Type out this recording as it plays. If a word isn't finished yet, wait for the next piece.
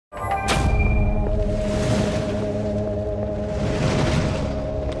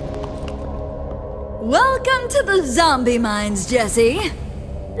Welcome to the zombie mines, Jesse.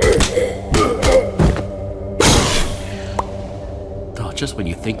 Oh, just when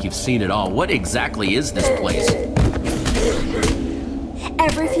you think you've seen it all, what exactly is this place?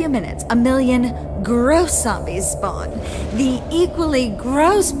 Every few minutes, a million gross zombies spawn. The equally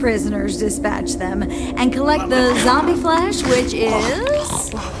gross prisoners dispatch them and collect the zombie flesh, which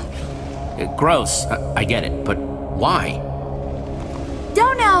is... Gross, I get it, but why?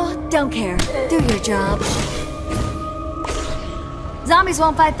 Don't know, don't care. Do your job. Zombies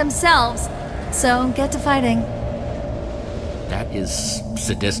won't fight themselves, so get to fighting. That is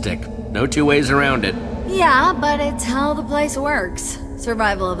sadistic. No two ways around it. Yeah, but it's how the place works.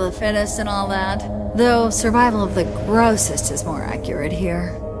 Survival of the fittest and all that. Though survival of the grossest is more accurate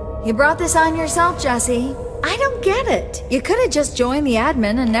here. You brought this on yourself, Jesse. I don't get it. You could have just joined the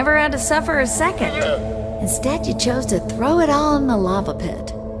admin and never had to suffer a second. Instead, you chose to throw it all in the lava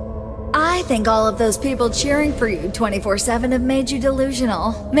pit. I think all of those people cheering for you 24/7 have made you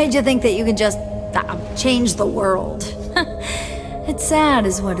delusional. Made you think that you can just change the world. It's sad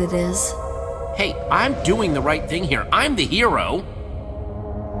is what it is. Hey, I'm doing the right thing here. I'm the hero.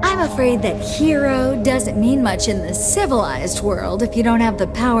 I'm afraid that hero doesn't mean much in the civilized world if you don't have the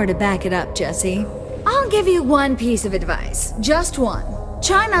power to back it up, Jesse. I'll give you one piece of advice. Just one.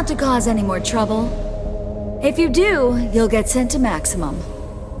 Try not to cause any more trouble. If you do, you'll get sent to maximum.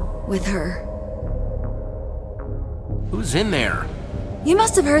 With her. Who's in there? You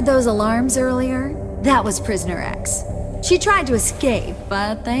must have heard those alarms earlier. That was Prisoner X. She tried to escape,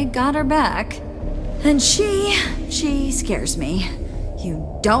 but they got her back. And she scares me. You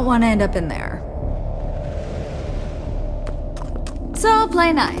don't want to end up in there. So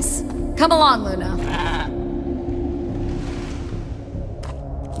play nice. Come along, Luna.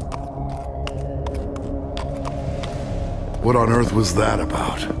 What on earth was that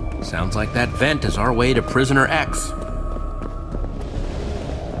about? Sounds like that vent is our way to Prisoner X.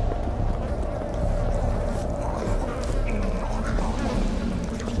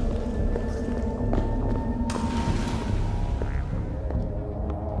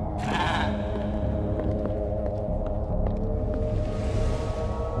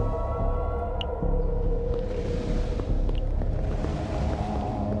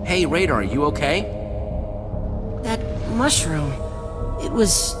 Hey, Radar, are you okay? That mushroom, it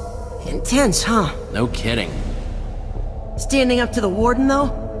was intense, huh? No kidding. Standing up to the warden,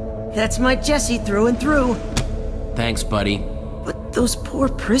 though? That's my Jesse through and through. Thanks, buddy. But those poor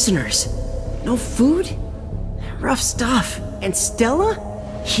prisoners. No food? Rough stuff. And Stella?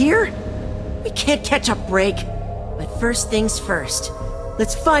 Here? We can't catch a break. But first things first.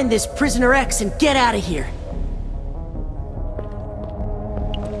 Let's find this Prisoner X and get out of here.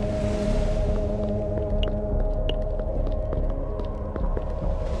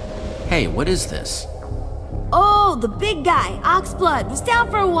 Hey, what is this? Oh, the big guy, Oxblood, was down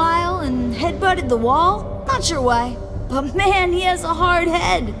for a while and headbutted the wall. Not sure why, but man, he has a hard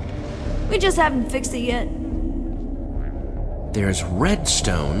head. We just haven't fixed it yet. There's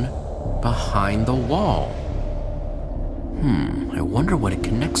redstone behind the wall. I wonder what it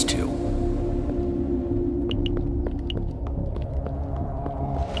connects to.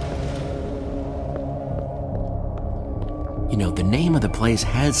 You know, the name of the place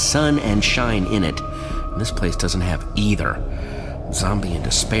has sun and shine in it. And this place doesn't have either. Zombie and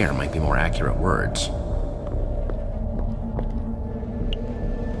despair might be more accurate words.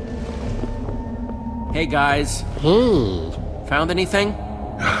 Hey guys. Found anything?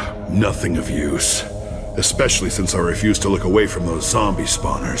 Nothing of use. Especially since I refuse to look away from those zombie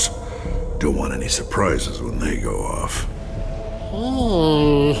spawners. Don't want any surprises when they go off.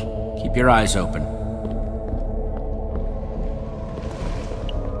 Keep your eyes open.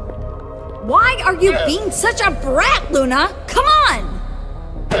 Why are you being such a brat, Luna? Come on!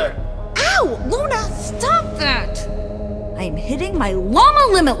 Ow! Luna, stop that! I am hitting my llama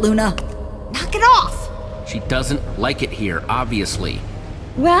limit, Luna. Knock it off! She doesn't like it here, obviously.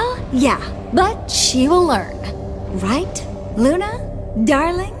 Well, yeah, but she will learn. Right, Luna,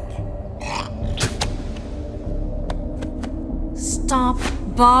 darling? Stop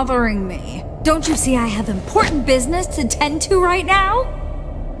bothering me. Don't you see I have important business to tend to right now?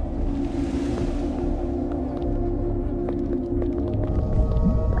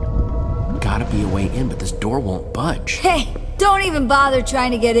 Gotta be a way in, but this door won't budge. Hey, don't even bother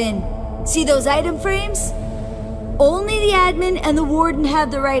trying to get in. See those item frames? Only the admin and the warden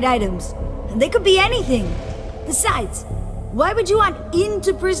have the right items. And they could be anything. Besides, why would you want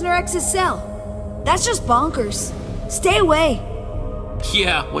into Prisoner X's cell? That's just bonkers. Stay away.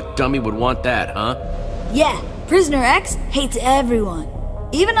 Yeah, what dummy would want that, huh? Yeah, Prisoner X hates everyone.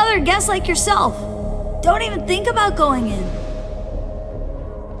 Even other guests like yourself. Don't even think about going in.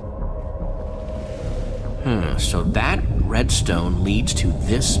 So that redstone leads to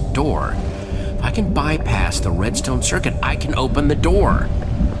this door. If I can bypass the redstone circuit, I can open the door.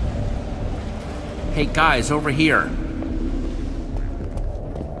 Hey guys, over here.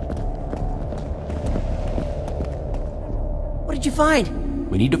 What did you find?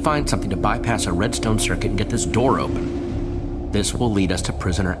 We need to find something to bypass a redstone circuit and get this door open. This will lead us to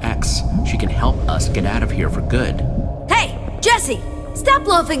Prisoner X. She can help us get out of here for good. Hey, Jesse! Stop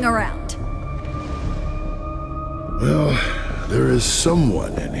loafing around! Well, there is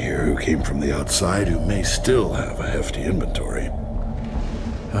someone in here who came from the outside who may still have a hefty inventory.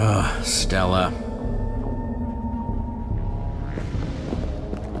 Stella.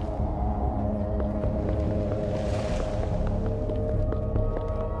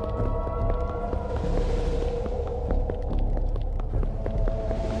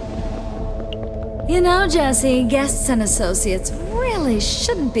 You know, Jesse, guests and associates really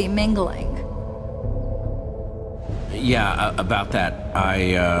shouldn't be mingling. Yeah, about that.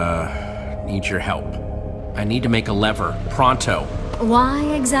 I, need your help. I need to make a lever. Pronto. Why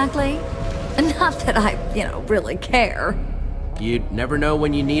exactly? Not that I, really care. You'd never know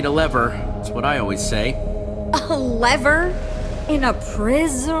when you need a lever. That's what I always say. A lever? In a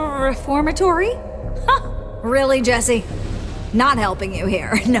prison reformatory? Huh, really, Jesse? Not helping you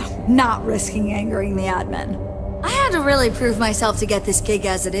here. No, not risking angering the admin. I had to really prove myself to get this gig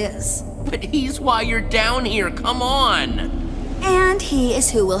as it is. But he's why you're down here. Come on. And he is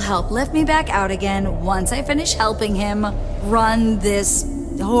who will help lift me back out again once I finish helping him run this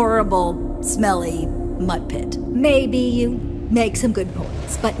horrible, smelly mud pit. Maybe you make some good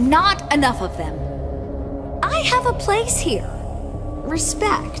points, but not enough of them. I have a place here.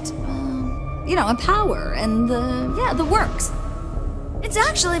 Respect. And power and the works. It's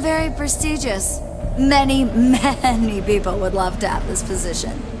actually very prestigious. Many, many people would love to have this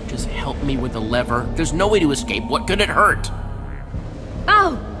position. Just help me with the lever. There's no way to escape. What could it hurt?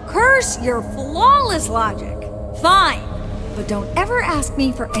 Oh, curse your flawless logic. Fine, but don't ever ask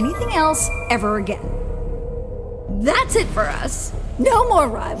me for anything else ever again. That's it for us. No more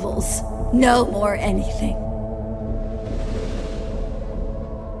rivals. No more anything.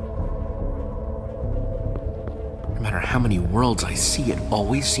 No matter how many worlds I see, it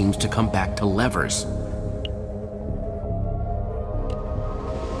always seems to come back to levers.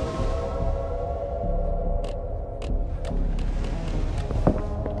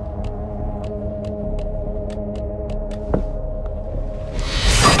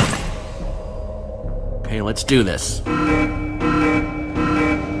 Okay, let's do this.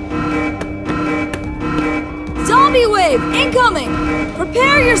 Zombie wave incoming!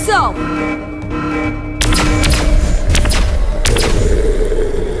 Prepare yourself!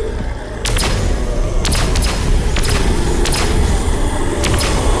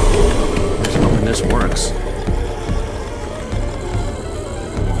 Let's hoping this works.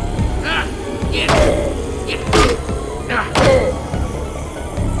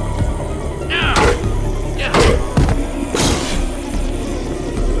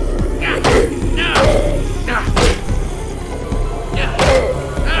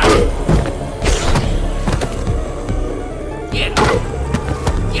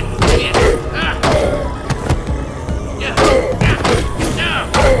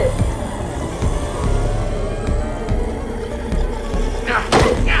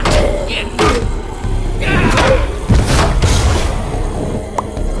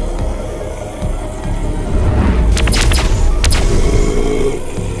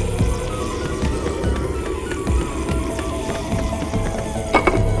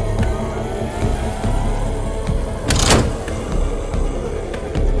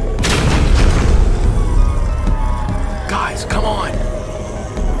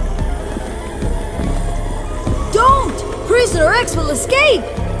 Prisoner X will escape!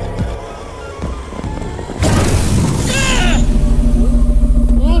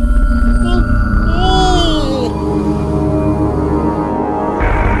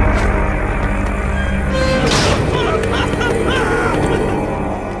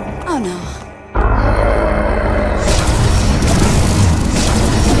 Oh no.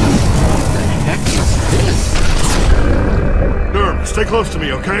 What the heck is this? Durham, stay close to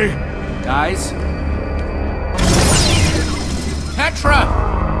me, okay? Guys? Petra!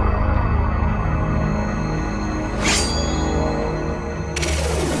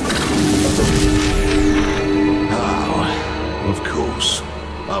 Oh, of course.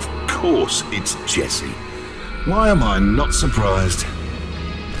 Of course it's Jesse. Why am I not surprised?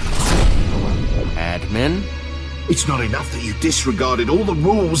 Admin? It's not enough that you disregarded all the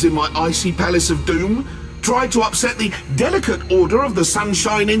rules in my icy palace of doom. tried to upset the delicate order of the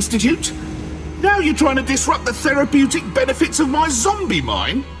Sunshine Institute. Now you're trying to disrupt the therapeutic benefits of my zombie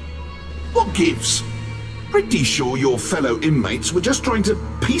mine? What gives? Pretty sure your fellow inmates were just trying to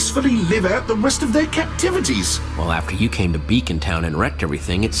peacefully live out the rest of their captivities. Well, after you came to Beacon Town and wrecked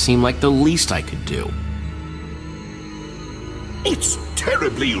everything, it seemed like the least I could do. It's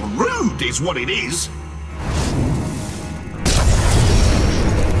terribly rude is what it is.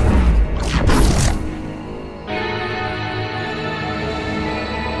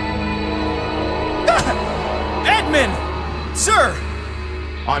 Admin! Sir!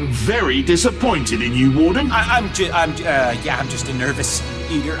 I'm very disappointed in you, Warden. I'm just a nervous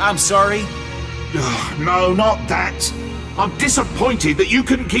eater. I'm sorry. No, not that. I'm disappointed that you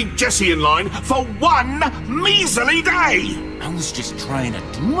couldn't keep Jesse in line for one measly day. I was just trying to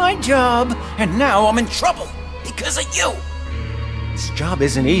do my job, and now I'm in trouble because of you. This job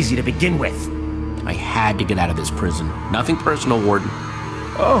isn't easy to begin with. I had to get out of this prison. Nothing personal, Warden.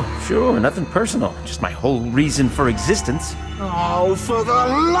 Oh, sure, nothing personal. Just my whole reason for existence. Oh, for the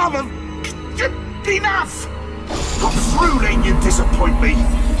love of... Enough! Got through then, you disappoint me.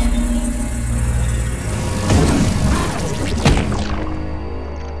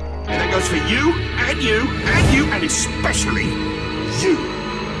 And that goes for you, and you, and you, and especially you.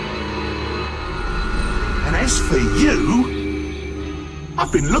 And as for you,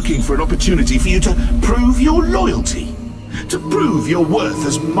 I've been looking for an opportunity for you to prove your loyalty. To prove your worth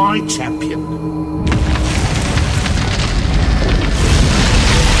as my champion.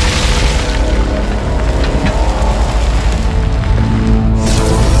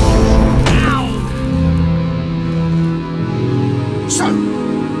 So,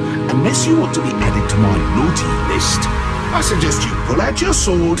 unless you want to be added to my naughty list, I suggest you pull out your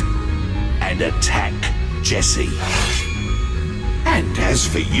sword and attack Jesse. And as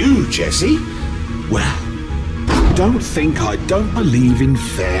for you, Jesse, well, don't think I don't believe in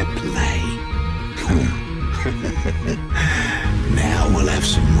fair play. Now we'll have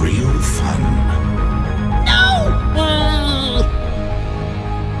some real fun. No!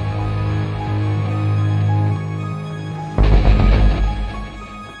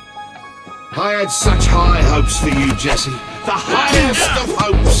 I had such high hopes for you, Jesse. The highest of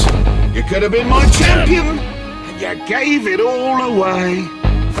hopes. You could have been my champion, and you gave it all away.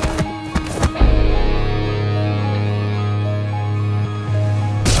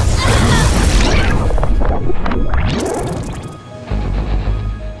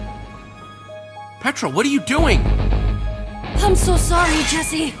 Petra, what are you doing? I'm so sorry,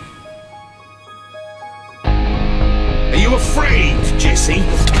 Jesse. Are you afraid, Jesse?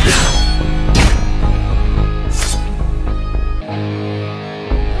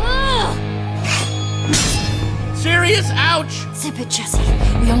 Serious? Ouch! Zip it, Jesse.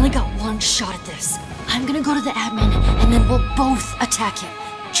 We only got one shot at this. I'm gonna go to the admin, and then we'll both attack him.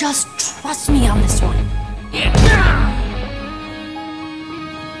 Just trust me on this one. Yeah.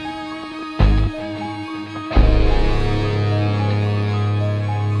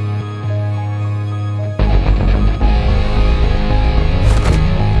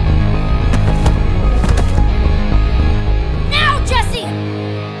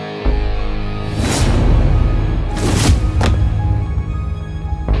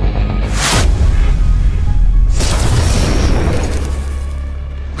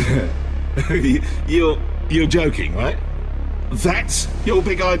 You're joking, right? That's your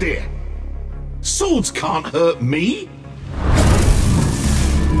big idea. Swords can't hurt me.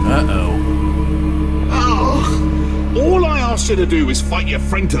 Oh, all I asked you to do is fight your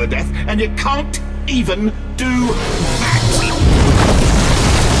friend to the death, and you can't even do that.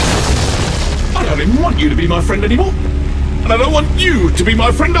 I don't even want you to be my friend anymore, and I don't want you to be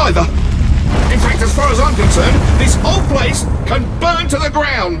my friend either. In fact, as far as I'm concerned, this whole place can burn to the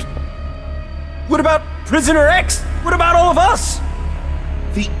ground. What about Prisoner X? What about all of us?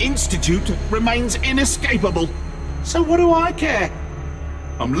 The Institute remains inescapable. So what do I care?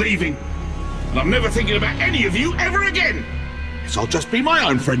 I'm leaving. And I'm never thinking about any of you ever again. Guess I'll just be my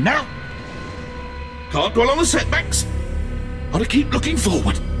own friend now. Can't dwell on the setbacks. Gotta keep looking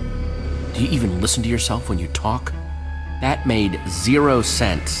forward. Do you even listen to yourself when you talk? That made 0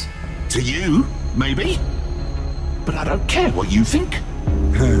 sense. To you, maybe. But I don't care what you think.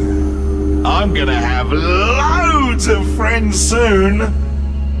 I'm gonna have loads of friends soon.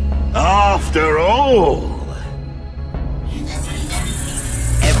 After all.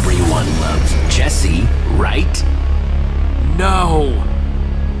 Everyone loves Jesse, right? No.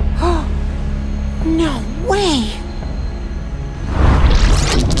 No way!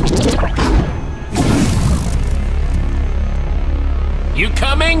 You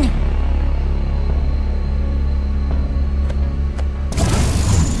coming?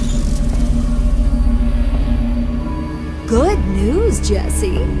 news,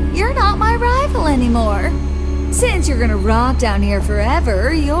 Jesse. You're not my rival anymore. Since you're gonna rot down here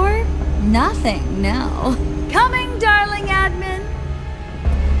forever, you're nothing now. Coming, darling admin.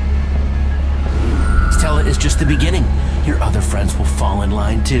 Stella is just the beginning. Your other friends will fall in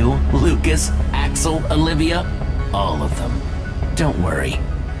line too. Lucas, Axel, Olivia, all of them. Don't worry,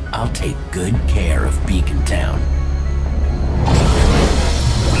 I'll take good care of Beacon Town.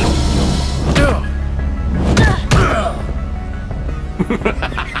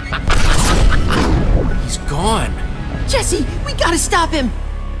 He's gone. Jesse, we gotta stop him!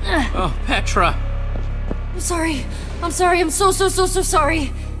 Oh, Petra. I'm sorry. I'm so sorry.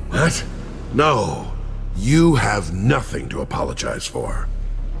 What? No. You have nothing to apologize for.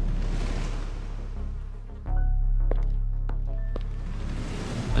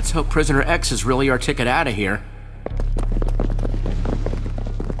 Let's hope Prisoner X is really our ticket out of here.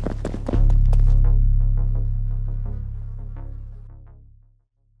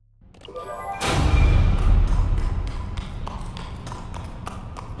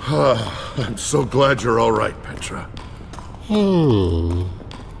 I'm so glad you're all right, Petra.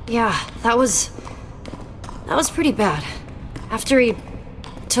 Yeah, that was pretty bad. After he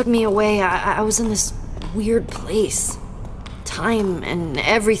took me away, I was in this weird place. Time and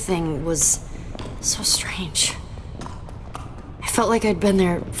everything was so strange. I felt like I'd been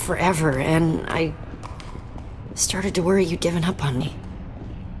there forever, and I started to worry you'd given up on me.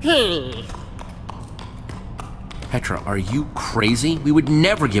 Petra, are you crazy? We would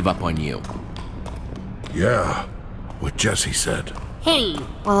never give up on you. Yeah, what Jesse said.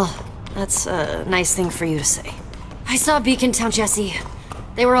 Well, that's a nice thing for you to say. I saw Beacon Town, Jesse.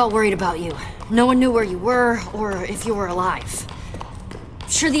 They were all worried about you. No one knew where you were, or if you were alive. I'm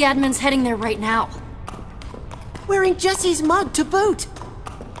sure the admin's heading there right now. Wearing Jesse's mug to boot.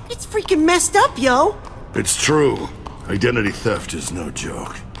 It's freaking messed up, yo! It's true. Identity theft is no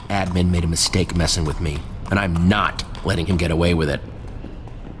joke. Admin made a mistake messing with me, and I'm not letting him get away with it.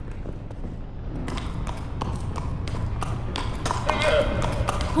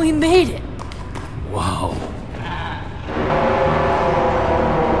 We made it. Whoa.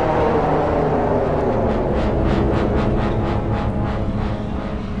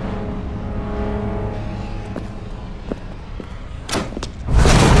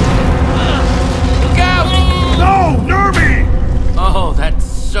 Look out! No, Nerby! Oh, that's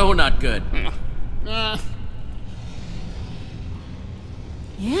so not good.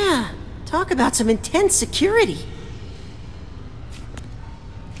 Yeah, talk about some intense security.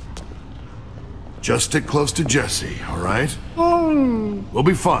 Just stick close to Jesse, all right? We'll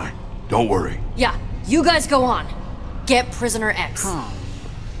be fine. Don't worry. Yeah, you guys go on. Get Prisoner X.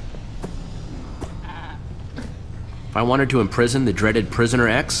 If I wanted to imprison the dreaded Prisoner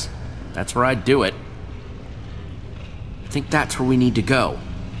X, that's where I'd do it. I think that's where we need to go.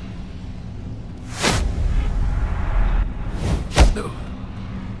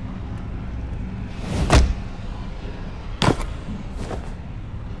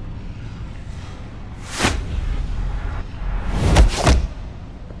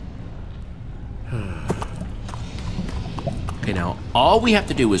 Okay, now, all we have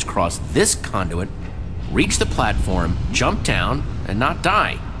to do is cross this conduit, reach the platform, jump down, and not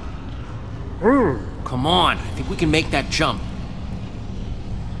die. Come on, I think we can make that jump.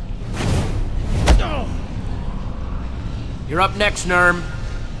 You're up next, Nerm.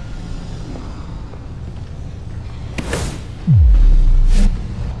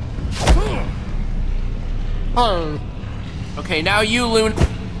 Okay, now you, Loon.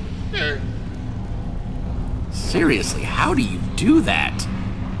 Seriously, how do you do that?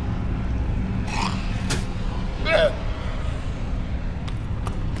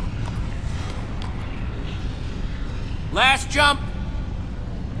 Last jump.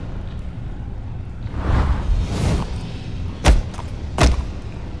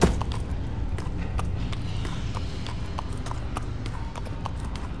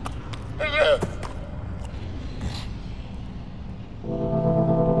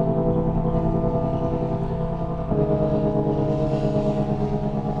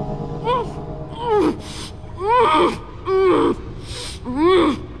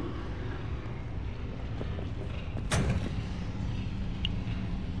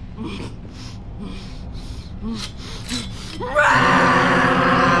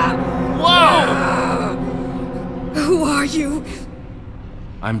 Who are you?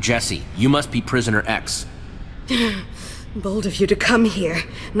 I'm Jesse. You must be Prisoner X. Bold of you to come here,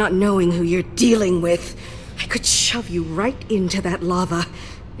 not knowing who you're dealing with. I could shove you right into that lava,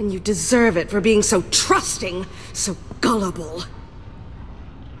 and you deserve it for being so trusting, so gullible.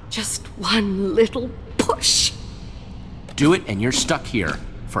 Just one little push. Do it and you're stuck here.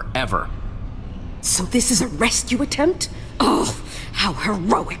 Forever. So this is a rescue attempt? Oh, how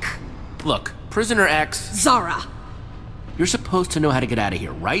heroic. Look, Prisoner X... Zara! You're supposed to know how to get out of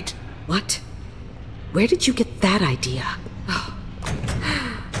here, right? What? Where did you get that idea? Oh.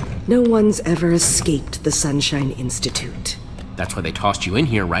 No one's ever escaped the Sunshine Institute. That's why they tossed you in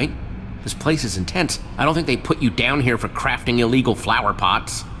here, right? This place is intense. I don't think they put you down here for crafting illegal flower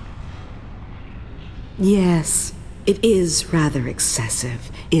pots. Yes, it is rather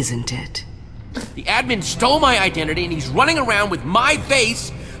excessive, isn't it? The admin stole my identity and he's running around with my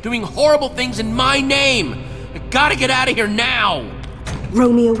face, doing horrible things in my name. I gotta get out of here now!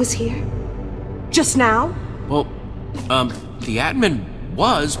 Romeo was here? Just now? Well, the admin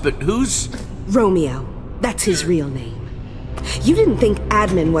was, but who's... Romeo. That's his real name. You didn't think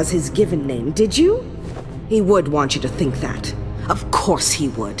admin was his given name, did you? He would want you to think that. Of course he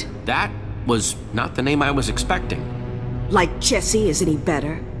would. That was not the name I was expecting. Like Jesse is any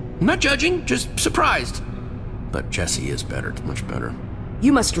better? I'm not judging, just surprised. But Jesse is better, much better.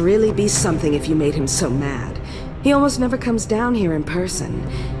 You must really be something if you made him so mad. He almost never comes down here in person,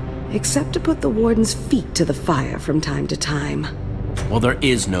 except to put the warden's feet to the fire from time to time. Well, there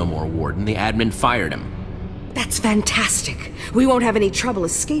is no more warden. The admin fired him. That's fantastic. We won't have any trouble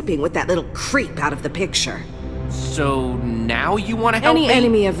escaping with that little creep out of the picture. So now you want to help me? Any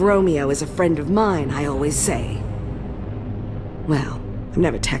enemy of Romeo is a friend of mine, I always say. Well, I've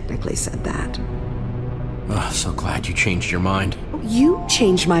never technically said that. Oh, so glad you changed your mind. You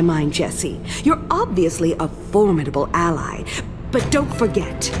changed my mind, Jesse. You're obviously a formidable ally. But don't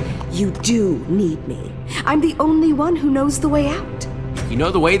forget, you do need me. I'm the only one who knows the way out. If you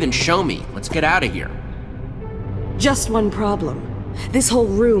know the way, then show me. Let's get out of here. Just one problem. This whole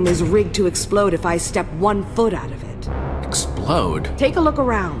room is rigged to explode if I step 1 foot out of it. Explode? Take a look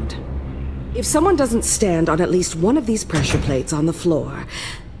around. If someone doesn't stand on at least one of these pressure plates on the floor,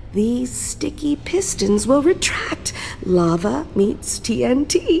 these sticky pistons will retract. Lava meets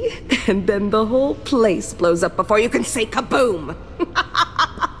TNT, and then the whole place blows up before you can say kaboom!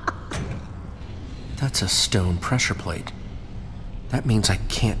 That's a stone pressure plate. That means I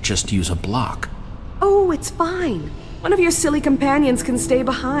can't just use a block. Oh, it's fine. One of your silly companions can stay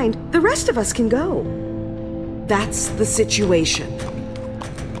behind. The rest of us can go. That's the situation.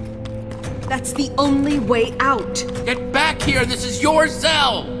 That's the only way out. Get back here! This is your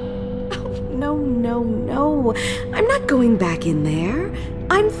cell! No, no, no. I'm not going back in there.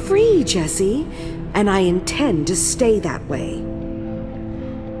 I'm free, Jesse. And I intend to stay that way.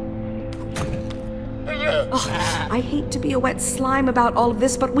 Oh, I hate to be a wet slime about all of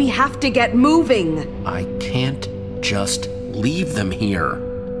this, but we have to get moving. I can't just leave them here.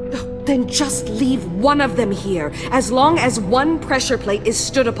 Then just leave one of them here. As long as one pressure plate is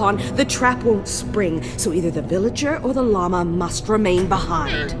stood upon, the trap won't spring. So either the villager or the llama must remain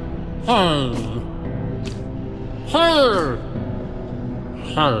behind.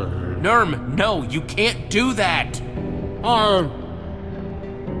 Nurm, no, you can't do that.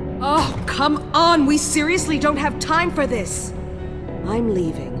 Oh, come on! We seriously don't have time for this! I'm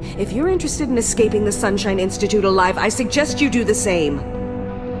leaving. If you're interested in escaping the Sunshine Institute alive, I suggest you do the same.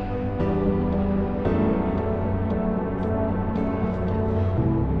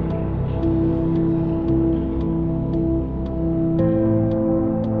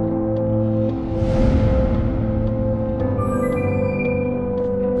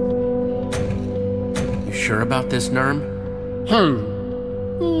 You sure about this, Nurm?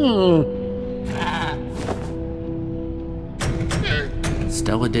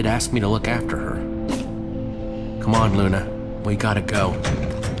 Stella did ask me to look after her. Come on, Luna. We gotta go.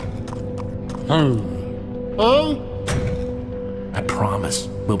 I promise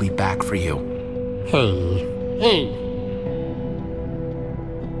we'll be back for you.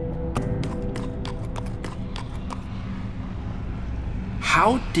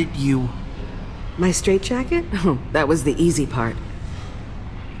 How did you... My straitjacket? Oh, that was the easy part.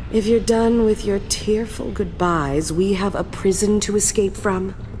 If you're done with your tearful goodbyes, we have a prison to escape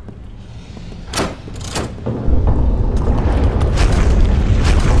from.